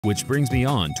Which brings me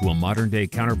on to a modern-day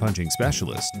counterpunching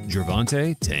specialist,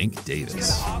 Gervonta "Tank"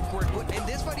 Davis.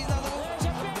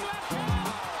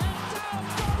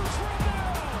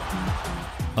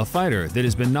 A fighter that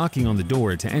has been knocking on the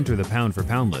door to enter the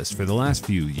pound-for-pound list for the last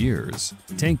few years.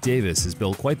 Tank Davis has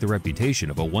built quite the reputation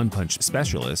of a one-punch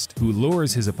specialist who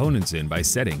lures his opponents in by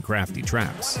setting crafty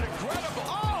traps.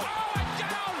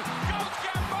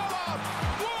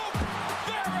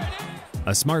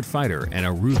 A smart fighter and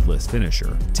a ruthless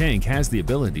finisher, Tank has the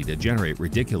ability to generate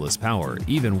ridiculous power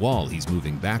even while he's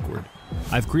moving backward.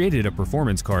 I've created a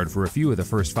performance card for a few of the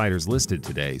first fighters listed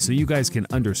today so you guys can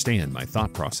understand my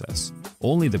thought process.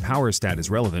 Only the power stat is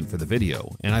relevant for the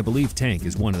video, and I believe Tank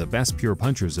is one of the best pure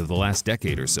punchers of the last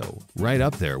decade or so, right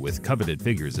up there with coveted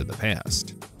figures of the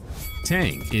past.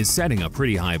 Tank is setting a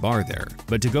pretty high bar there,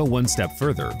 but to go one step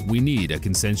further, we need a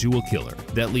consensual killer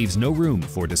that leaves no room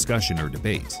for discussion or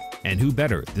debate. And who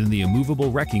better than the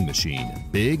immovable wrecking machine,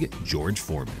 Big George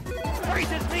Foreman.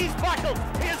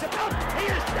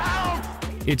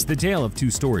 It's the tale of two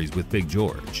stories with Big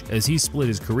George, as he split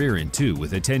his career in two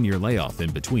with a 10-year layoff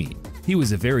in between. He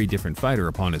was a very different fighter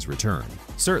upon his return,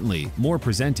 certainly more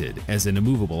presented as an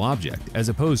immovable object as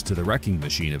opposed to the wrecking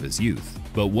machine of his youth.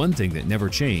 But one thing that never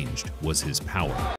changed was his power.